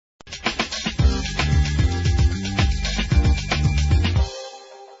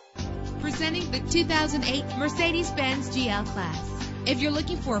the 2008 Mercedes-Benz GL Class. If you're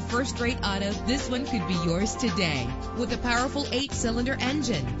looking for a first-rate auto, this one could be yours today. With a powerful 8-cylinder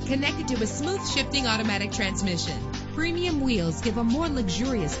engine connected to a smooth shifting automatic transmission. Premium wheels give a more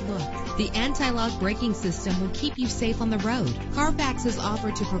luxurious look. The anti-lock braking system will keep you safe on the road. Carfax is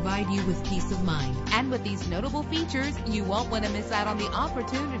offered to provide you with peace of mind. And with these notable features, you won't want to miss out on the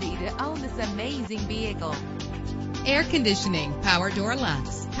opportunity to own this amazing vehicle. Air conditioning, power door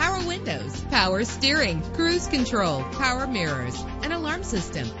locks, power windows, power steering, cruise control, power mirrors, an alarm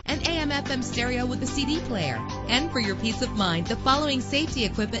system, an AM/FM stereo with a CD player. And for your peace of mind, the following safety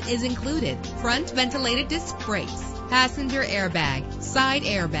equipment is included: front ventilated disc brakes, passenger airbag, side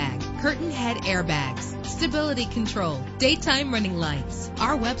airbag, curtain head airbags, stability control, daytime running lights.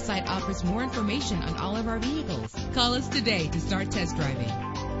 Our website offers more information on all of our vehicles. Call us today to start test driving.